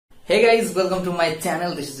Hey guys, welcome to my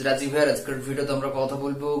channel. This is Rajiv here. আজকের ভিডিওতে আমরা কথা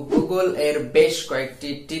বলবো গুগল এর বেশ কয়েকটি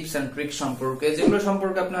টিপস এন্ড ট্রিক্স সম্পর্কে, যেগুলো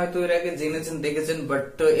সম্পর্কে আপনি হয়তো এর আগে জেনেছেন, দেখেছেন,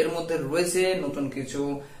 বাট এর মধ্যে রয়েছে নতুন কিছু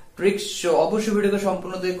ট্রিক্স। অবশ্যই ভিডিওকে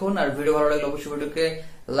সম্পূর্ণ দেখুন, আর ভিডিও ভালো লাগলে অবশ্যই ভিডিওকে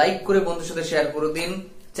লাইক করে বন্ধুদের সাথে শেয়ার করে দিন।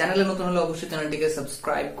 চ্যানেলে নতুন হলে অবশ্যই চ্যানেলটিকে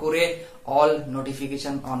সাবস্ক্রাইব করে অল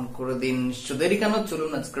নোটিফিকেশন অন করে দিন। দেরি কেন,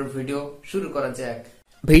 চলুন আজকের ভিডিও শুরু করা যাক।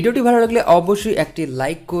 ভিডিওটি ভালো লাগলে অবশ্যই একটি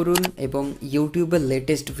লাইক করুন এবং ইউটিউবের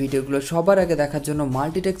লেটেস্ট ভিডিওগুলো সবার আগে দেখার জন্য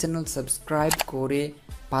মাল্টিটেক চ্যানেল সাবস্ক্রাইব করে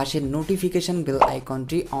পাশের নোটিফিকেশন বেল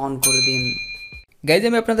আইকনটি অন করে দিন। গাইজ,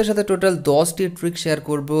 আমি আপনাদের সাথে টোটাল 10টি ট্রিক শেয়ার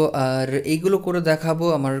করব, আর এইগুলো করে দেখাবো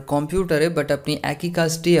আমার কম্পিউটারে, বাট আপনি একই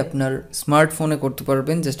কাজটি আপনার স্মার্টফোনে করতে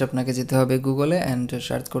পারবেন। জাস্ট আপনাকে যেতে হবে গুগলে অ্যান্ড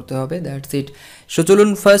সার্চ করতে হবে, দ্যাটস ইট। সো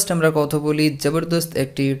চলুন ফার্স্ট আমরা কথা বলি জবরদস্ত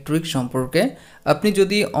একটি ট্রিক সম্পর্কে। আপনি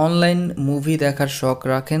যদি অনলাইন মুভি দেখার শখ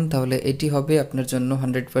রাখেন তাহলে এটি হবে আপনার জন্য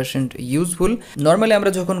 100% ইউজফুল। নর্মালি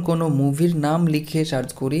আমরা যখন কোনো মুভির নাম লিখে সার্চ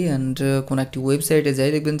করি অ্যান্ড কোনো একটি ওয়েবসাইটে যাই,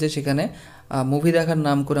 দেখবেন যে সেখানে মুভি দেখার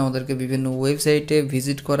নাম করে আমাদেরকে বিভিন্ন ওয়েবসাইটে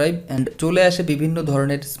ভিজিট করাই অ্যান্ড চলে আসে বিভিন্ন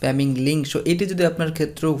ধরনের স্প্যামিং লিঙ্ক। সো এটি যদি আপনার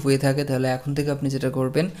ক্ষেত্রেও হয়ে থাকে তাহলে এখন থেকে আপনি যেটা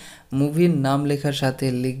করবেন, মুভির নাম লেখার সাথে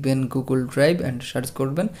লিখবেন গুগল ড্রাইভ অ্যান্ড সার্চ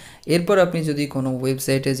করবেন। এরপর আপনি যদি কোনো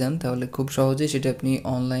ওয়েবসাইটে যান তাহলে খুব সহজেই সেটা আপনি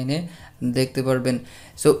অনলাইনে দেখতে পারবেন।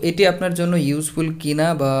 সো এটি আপনার জন্য ইউজফুল কিনা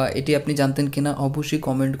বা এটি আপনি জানতেন কিনা অবশ্যই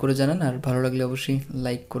কমেন্ট করে জানান, আর ভালো লাগলে অবশ্যই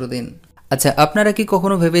লাইক করে দিন। আচ্ছা, আপনারা কি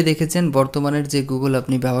কখনো ভেবে দেখেছেন বর্তমানের যে গুগল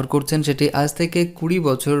আপনি ব্যবহার করছেন সেটি আজ থেকে 20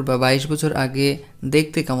 বছর বা 22 বছর আগে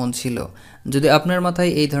দেখতে কেমন ছিল? যদি আপনার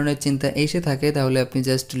মাথায় এই ধরনের চিন্তা এসে থাকে তাহলে আপনি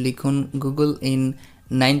জাস্ট লিখুন গুগল ইন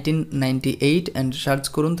 1998 অ্যান্ড সার্চ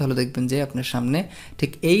করুন, তাহলে দেখবেন যে আপনার সামনে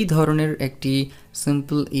ঠিক এই ধরনের একটি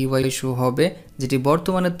সিম্পল ইউআই শো হবে, যেটি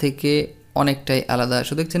বর্তমানের থেকে অনেকটাই আলাদা।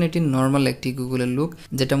 সো দেখছেন এটি নর্মাল একটি গুগলের লুক,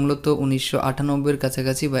 যেটা মূলত 1998-এর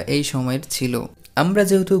কাছাকাছি বা এই সময়ের ছিল। আমরা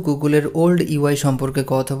যেহেতু গুগলের ওল্ড ইউআই সম্পর্কে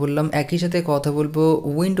কথা বললাম, একই সাথে কথা বলবো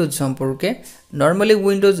উইন্ডোজ সম্পর্কে। নর্মালি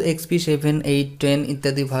উইন্ডোজ XP 7, 8, 10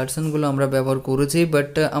 ইত্যাদি ভার্সনগুলো আমরা ব্যবহার করেছি,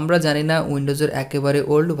 বাট আমরা জানি না উইন্ডোজের একেবারে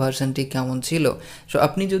ওল্ড ভার্সনটি কেমন ছিল। সো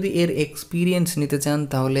আপনি যদি এর এক্সপিরিয়েন্স নিতে চান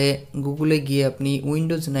তাহলে গুগলে গিয়ে আপনি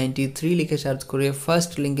উইন্ডোজ 93 লিখে সার্চ করে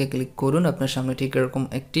ফার্স্ট লিঙ্কে ক্লিক করুন। আপনার সামনে ঠিক এরকম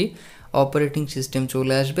একটি অপারেটিং সিস্টেম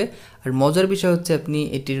চলে আসবে, আর মজার বিষয় হচ্ছে আপনি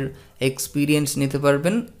এটির এক্সপিরিয়েন্স নিতে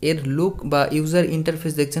পারবেন। এর লুক বা ইউজার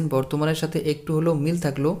ইন্টারফেস দেখছেন বর্তমানের সাথে একটু হলেও মিল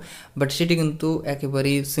থাকলেও, বাট সেটি কিন্তু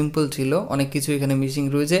একেবারেই সিম্পল ছিল, অনেক কিছু এখানে মিসিং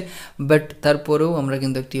রয়েছে, বাট তারপরেও আমরা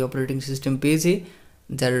কিন্তু একটি অপারেটিং সিস্টেম পেয়েছি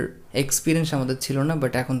যার এক্সপিরিয়েন্স আমাদের ছিল না,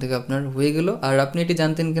 বাট এখন থেকে আপনার হয়ে গেল। আর আপনি এটি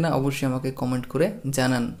জানতেন কিনা অবশ্যই আমাকে কমেন্ট করে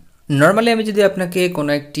জানান। নর্মালি আমি যদি আপনাকে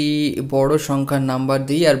কোনো একটি বড় সংখ্যার নাম্বার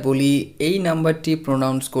দিই আর বলি এই নাম্বারটি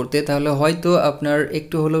প্রোনাউন্স করতে, তাহলে হয়তো আপনার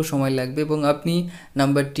একটু হলেও সময় লাগবে এবং আপনি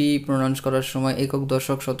নাম্বারটি প্রোনাউন্স করার সময় একক,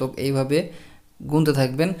 দশক, শতক এইভাবে গুনতে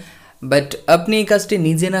থাকবেন। বাট আপনি এই কাজটি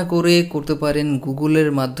নিজে না করে করতে পারেন গুগলের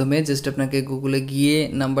মাধ্যমে। জাস্ট আপনাকে গুগলে গিয়ে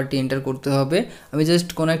নাম্বারটি এন্টার করতে হবে। আমি জাস্ট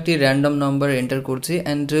কোনো একটি র্যান্ডম নাম্বার এন্টার করছি,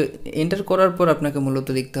 অ্যান্ড এন্টার করার পর আপনাকে মূলত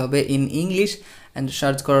লিখতে হবে ইন ইংলিশ, অ্যান্ড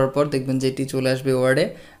সার্চ করার পর দেখবেন যে এটি চলে আসবে ওয়ার্ডে,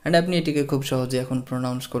 অ্যান্ড আপনি এটিকে খুব সহজে এখন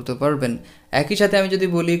প্রোনাউন্স করতে পারবেন। একই সাথে আমি যদি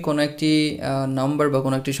বলি কোনো একটি নাম্বার বা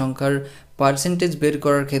কোনো একটি সংখ্যার পার্সেন্টেজ বের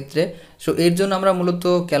করার ক্ষেত্রে, সো এর জন্য আমরা মূলত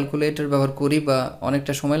ক্যালকুলেটর ব্যবহার করি বা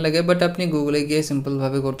অনেকটা সময় লাগে, বাট আপনি গুগলে গিয়ে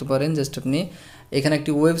সিম্পলভাবে করতে পারেন। জাস্ট আপনি এখানে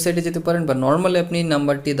একটি ওয়েবসাইটে যেতে পারেন বা নর্মালি আপনি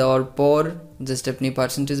নাম্বারটি দেওয়ার পর জাস্ট আপনি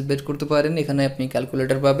পার্সেন্টেজ বের করতে পারেন। এখানে আপনি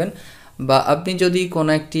ক্যালকুলেটর পাবেন, বা আপনি যদি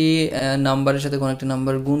কোনো একটি নাম্বারের সাথে কোনো একটি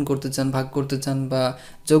নাম্বার গুণ করতে চান, ভাগ করতে চান বা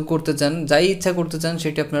যোগ করতে চান, যাই ইচ্ছা করতে চান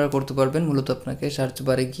সেটি আপনারা করতে পারবেন। মূলত আপনাকে সার্চ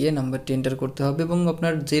বারে গিয়ে নাম্বারটি এন্টার করতে হবে এবং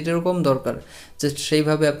আপনার যেরকম দরকার জাস্ট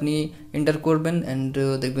সেইভাবে আপনি এন্টার করবেন, অ্যান্ড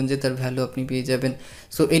দেখবেন যে তার ভ্যালু আপনি পেয়ে যাবেন।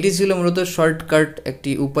 সো এটি ছিল মূলত শর্টকাট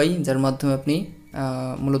একটি উপায় যার মাধ্যমে আপনি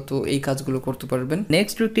মূলত এই কাজগুলো করতে পারবেন।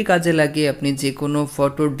 নেক্সট একটি কাজে লাগিয়ে আপনি যে কোনো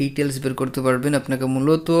ফটোর ডিটেলস বের করতে পারবেন। আপনাকে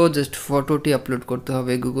মূলত জাস্ট ফটোটি আপলোড করতে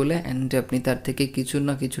হবে গুগলে, অ্যান্ড আপনি তার থেকে কিছু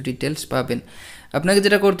না কিছু ডিটেলস পাবেন। আপনাকে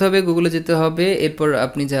যেটা করতে হবে, গুগলে যেতে হবে, এরপর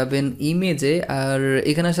আপনি যাবেন ইমেজে, আর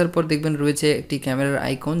এখানে আসার পর দেখবেন রয়েছে একটি ক্যামেরার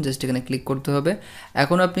আইকন, জাস্ট এখানে ক্লিক করতে হবে।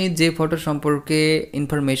 এখন আপনি যে ফটো সম্পর্কে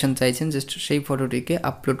ইনফরমেশন চাইছেন জাস্ট সেই ফটোটিকে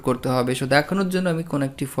আপলোড করতে হবে। সো দেখানোর জন্য আমি কোনো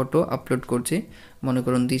একটি ফটো আপলোড করছি, মনে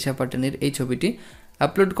করুন দিশা পাটানের এই ছবিটি।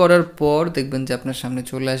 আপলোড করার পর দেখবেন যে আপনার সামনে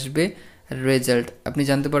চলে আসবে রেজাল্ট। আপনি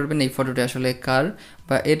জানতে পারবেন এই ফটোটি আসলে কার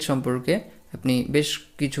বা এর সম্পর্কে আপনি বেশ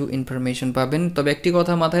কিছু ইনফরমেশন পাবেন। তবে একটি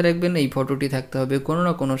কথা মাথায় রাখবেন, এই ফটোটি থাকতে হবে কোনো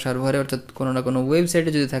না কোনো সার্ভারে, অর্থাৎ কোনো না কোনো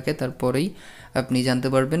ওয়েবসাইটে যদি থাকে তারপরেই আপনি জানতে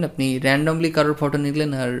পারবেন। আপনি র্যান্ডমলি কারোর ফটো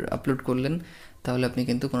নিলেন আর আপলোড করলেন, তাহলে আপনি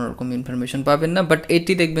কিন্তু কোনো রকম ইনফরমেশন পাবেন না, বাট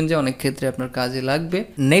এটি দেখবেন যে অনেক ক্ষেত্রে আপনার কাজে লাগবে।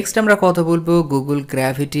 নেক্সট আমরা কথা বলবো Google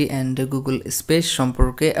gravity and Google space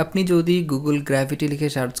সম্পর্কে। আপনি যদি গুগল গ্র্যাভিটি লিখে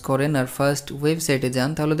সার্চ করেন আর ফার্স্ট ওয়েবসাইটে যান,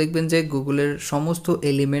 তাহলে দেখবেন যে গুগলের সমস্ত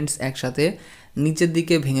এলিমেন্টস একসাথে নিচের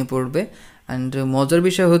দিকে ভেঙে পড়বে। অ্যান্ড মজার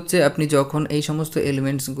বিষয় হচ্ছে আপনি যখন এই সমস্ত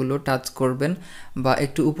এলিমেন্টসগুলো টাচ করবেন বা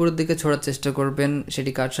একটু উপরের দিকে ছোড়ার চেষ্টা করবেন,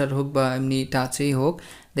 সেটি কার্সার হোক বা এমনি টাচেই হোক,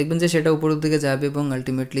 দেখবেন যে সেটা উপরের দিকে যাবে এবং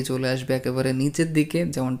আলটিমেটলি চলে আসবে একেবারে নিচের দিকে,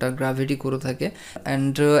 যেমনটা গ্র্যাভিটি করে থাকে।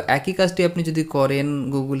 অ্যান্ড একই কাজটি আপনি যদি করেন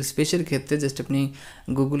গুগল স্পেসের ক্ষেত্রে, জাস্ট আপনি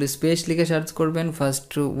গুগল স্পেস লিখে সার্চ করবেন,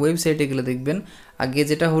 ফার্স্ট ওয়েবসাইটে গেলে দেখবেন আগে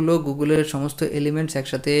যেটা হলো গুগলের সমস্ত এলিমেন্টস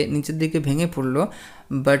একসাথে নিচের দিকে ভেঙে পড়লো,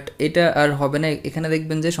 বাট এটা আর হবে না। এখানে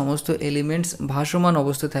দেখবেন যে সমস্ত এলিমেন্টস ভাসমান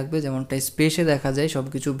অবস্থায় থাকবে, যেমনটা স্পেসে দেখা যায় সব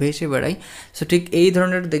কিছু ভেসে বেড়ায়। সো ঠিক এই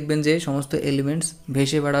ধরনের দেখবেন যে সমস্ত এলিমেন্টস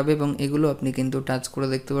ভেসে বেড়াবে এবং এগুলো আপনি কিন্তু টাচ করে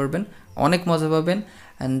দেখতে পারবেন, অনেক মজা পাবেন।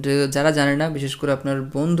 অ্যান্ড যারা জানে না, বিশেষ করে আপনার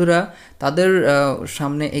বন্ধুরা, তাদের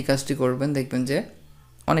সামনে এই কাজটি করবেন, দেখবেন যে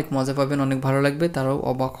অনেক মজা পাবেন, অনেক ভালো লাগবে, তারাও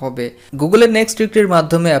অবাক হবে। গুগলের নেক্সট ট্রিকটির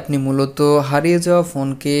মাধ্যমে আপনি মূলত হারিয়ে যাওয়া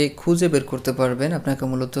ফোনকে খুঁজে বের করতে পারবেন। আপনাকে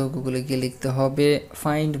মূলত গুগলে গিয়ে লিখতে হবে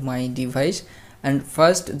find my device and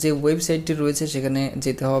first যে ওয়েবসাইটটি রয়েছে সেখানে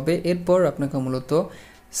যেতে হবে। এরপর আপনাকে মূলত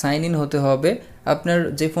সাইন ইন হতে হবে। আপনার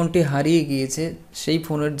যে ফোনটি হারিয়ে গিয়েছে সেই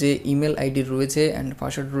ফোনের যে ইমেল আইডি রয়েছে অ্যান্ড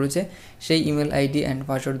পাসওয়ার্ড রয়েছে, সেই ইমেল আইডি অ্যান্ড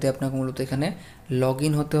পাসওয়ার্ড দিয়ে আপনাকে মূলত এখানে লগ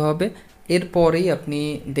ইন হতে হবে। এরপরেই আপনি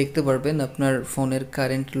দেখতে পারবেন আপনার ফোনের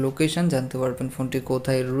কারেন্ট লোকেশান, জানতে পারবেন ফোনটি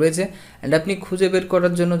কোথায় রয়েছে। অ্যান্ড আপনি খুঁজে বের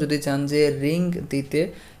করার জন্য যদি চান যে রিং দিতে,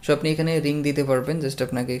 সো আপনি এখানে রিং দিতে পারবেন। জাস্ট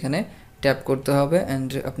আপনাকে এখানে ট্যাপ করতে হবে অ্যান্ড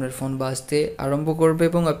আপনার ফোন বাজতে আরম্ভ করবে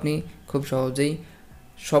এবং আপনি খুব সহজেই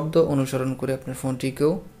শব্দ অনুসরণ করে আপনার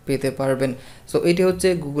ফোনটিকেও পেতে পারবেন। সো এটি হচ্ছে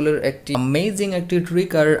গুগলের একটি অ্যামেজিং একটি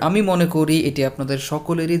ট্রিক, আর আমি মনে করি এটি আপনাদের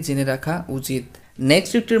সকলেরই জেনে রাখা উচিত।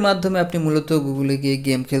 নেক্সট ট্রিকটির মাধ্যমে আপনি মূলত গুগলে গিয়ে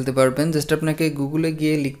গেম খেলতে পারবেন। জাস্ট আপনাকে গুগলে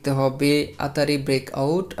গিয়ে লিখতে হবে আতারি ব্রেক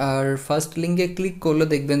আউট, আর ফার্স্ট লিঙ্কে ক্লিক করলে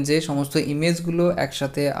দেখবেন যে সমস্ত ইমেজগুলো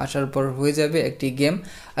একসাথে আসার পর হয়ে যাবে একটি গেম,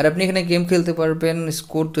 আর আপনি এখানে গেম খেলতে পারবেন,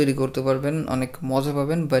 স্কোর তৈরি করতে পারবেন, অনেক মজা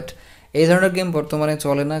পাবেন। বাট এই ধরনের গেম বর্তমানে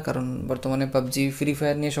চলে না, কারণ বর্তমানে পাবজি, ফ্রি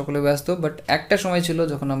ফায়ার নিয়ে সকলে ব্যস্ত। বাট একটা সময় ছিল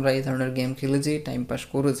যখন আমরা এই ধরনের গেম খেলেছি, টাইম পাস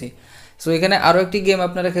করেছি। সো এখানে আরও একটি গেম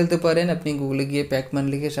আপনারা খেলতে পারেন। আপনি গুগলে গিয়ে প্যাকম্যান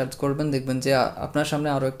লিখে সার্চ করবেন, দেখবেন যে আপনার সামনে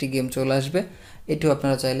আরও একটি গেম চলে আসবে, এটিও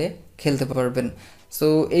আপনারা চাইলে খেলতে পারবেন। সো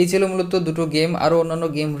এই ছিল মূলত দুটো গেম। আরও অন্যান্য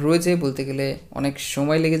গেম রয়েছে, বলতে গেলে অনেক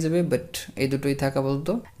সময় লেগে যাবে, বাট এই দুটোই থাকা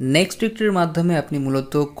বলতো। নেক্সট ট্রিকটির মাধ্যমে আপনি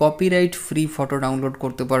মূলত কপিরাইট ফ্রি ফটো ডাউনলোড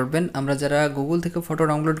করতে পারবেন। আমরা যারা গুগল থেকে ফটো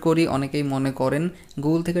ডাউনলোড করি, অনেকেই মনে করেন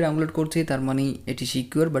গুগল থেকে ডাউনলোড করছি তার মানে এটি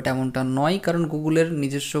সিকিউর, বাট এমনটা নয়, কারণ গুগলের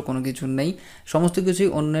নিজস্ব কোনো কিছু নেই, সমস্ত কিছুই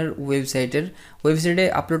অন্যের ওয়েবসাইটে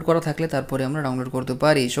আপলোড করা থাকলে তারপরে আমরা ডাউনলোড করতে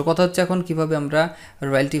পারি। সো কথা হচ্ছে এখন কীভাবে আমরা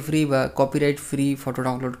রয়্যালটি ফ্রি বা কপিরাইট ফ্রি ফটো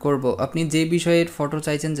ডাউনলোড করব। আপনি যে বিষয়ের ফটো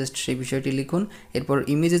চাইছেন জাস্ট সেই বিষয়টি লিখুন, এরপর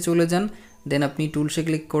ইমেজে চলে যান, দেন আপনি টুলসে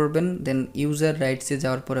ক্লিক করবেন, দেন ইউজার রাইটসে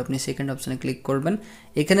যাওয়ার পর আপনি সেকেন্ড অপশানে ক্লিক করবেন।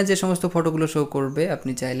 এখানে যে সমস্ত ফটোগুলো শো করবে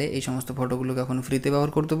আপনি চাইলে এই সমস্ত ফটোগুলোকে এখন ফ্রিতে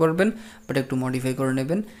ব্যবহার করতে পারবেন, বাট একটু মডিফাই করে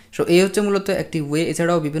নেবেন। সো এই হচ্ছে মূলত একটি ওয়ে।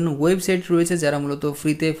 এছাড়াও বিভিন্ন ওয়েবসাইট রয়েছে যারা মূলত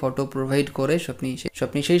ফ্রিতে ফটো প্রোভাইড করে,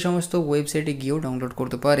 আপনি সেই সমস্ত ওয়েবসাইটে গিয়েও ডাউনলোড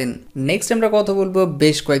করতে পারেন। নেক্সট আমরা কথা বলবো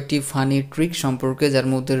বেশ কয়েকটি ফানি ট্রিক সম্পর্কে, যার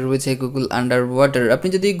মধ্যে রয়েছে গুগল আন্ডার ওয়াটার। আপনি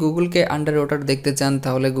যদি গুগলকে আন্ডার ওয়াটার দেখতে চান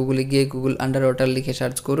তাহলে গুগলে গিয়ে গুগল আন্ডার ওয়াটার লিখে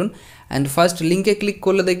সার্চ করুন অ্যান্ড ফার্স্ট লিঙ্কে ক্লিক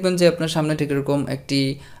করলে দেখবেন যে আপনার সামনে ঠিক এরকম একটি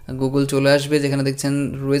গুগল চলে আসবে, যেখানে দেখছেন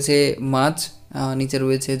রয়েছে মাছ, নিচে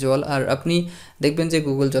রয়েছে জল, আর আপনি দেখবেন যে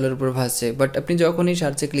গুগল জলের উপর ভাসছে। বাট আপনি যখনই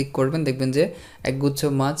সার্চে ক্লিক করবেন দেখবেন যে একগুচ্ছ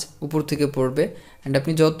মাছ উপর থেকে পড়বে, অ্যান্ড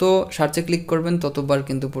আপনি যত সার্চে ক্লিক করবেন ততবার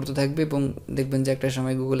কিন্তু পড়তে থাকবে এবং দেখবেন যে একটা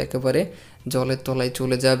সময় গুগল একেবারে জলের তলায়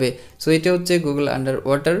চলে যাবে। সো এটা হচ্ছে গুগল আন্ডার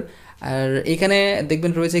ওয়াটার। আর এখানে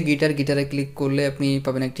দেখবেন রয়েছে গিটারে ক্লিক করলে আপনি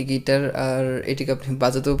পাবেন একটি গিটার, আর এটিকে আপনি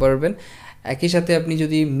বাজাতেও পারবেন। একই সাথে আপনি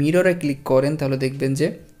যদি মিররে ক্লিক করেন তাহলে দেখবেন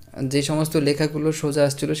যে সমস্ত লেখাগুলো সোজা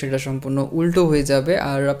আসছিলো সেটা সম্পূর্ণ উল্টো হয়ে যাবে,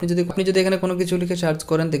 আর আপনি যদি এখানে কোনো কিছু লিখে সার্চ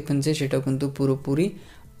করেন দেখবেন যে সেটাও কিন্তু পুরোপুরি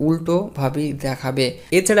উল্টোভাবেই দেখাবে।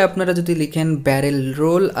 এছাড়া আপনারা যদি লিখেন ব্যারেল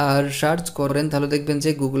রোল আর সার্চ করেন তাহলে দেখবেন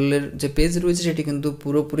যে গুগলের যে পেজ রয়েছে সেটি কিন্তু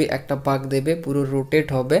পুরোপুরি একটা পাক দেবে, পুরো রোটেট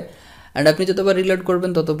হবে, অ্যান্ড আপনি যতবার রিলোড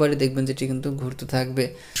করবেন ততবারই দেখবেন যেটি কিন্তু ঘুরতে থাকবে।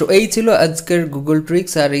 সো এই ছিল আজকের গুগল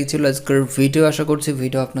ট্রিক্স, আর এই ছিল আজকের ভিডিও। আশা করছি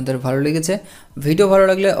ভিডিও আপনাদের ভালো লেগেছে। ভিডিও ভালো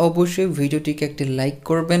লাগলে অবশ্যই ভিডিওটিকে একটি লাইক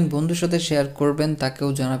করবেন, বন্ধুর সাথে শেয়ার করবেন, তাকেও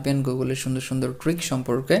জানাবেন গুগলের সুন্দর সুন্দর ট্রিক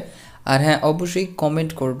সম্পর্কে। আর হ্যাঁ, অবশ্যই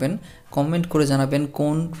কমেন্ট করবেন, কমেন্ট করে জানাবেন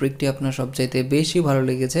কোন ট্রিকটি আপনার সবচাইতে বেশি ভালো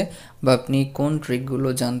লেগেছে বা আপনি কোন ট্রিকগুলো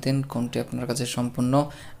জানতেন, কোনটি আপনার কাছে সম্পূর্ণ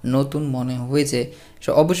নতুন মনে হয়েছে। সো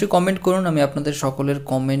অবশ্যই কমেন্ট করুন, আমি আপনাদের সকলের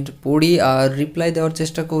কমেন্ট পড়ি আর রিপ্লাই দেওয়ার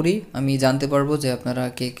চেষ্টা করি। আমি জানতে পারবো যে আপনারা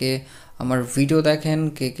কে কে আমার ভিডিও দেখেন,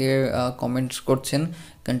 কে কে কমেন্টস করছেন,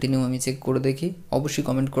 কন্টিনিউ আমি চেক করে দেখি। অবশ্যই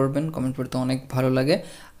কমেন্ট করবেন, কমেন্ট পড়তে অনেক ভালো লাগে।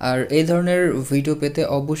 আর এই ধরনের ভিডিও পেতে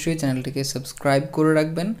অবশ্যই চ্যানেলটিকে সাবস্ক্রাইব করে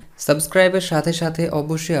রাখবেন। সাবস্ক্রাইবের সাথে সাথে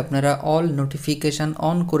অবশ্যই আপনারা অল নোটিফিকেশান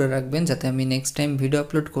অন করে রাখবেন, যাতে আমি নেক্সট টাইম ভিডিও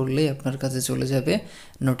আপলোড করলেই আপনার কাছে চলে যাবে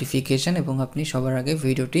নোটিফিকেশান এবং আপনি সবার আগে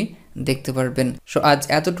ভিডিওটি দেখতে পারবেন। সো আজ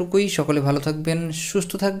এতটুকুই, সকলে ভালো থাকবেন,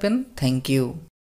 সুস্থ থাকবেন, থ্যাংক ইউ।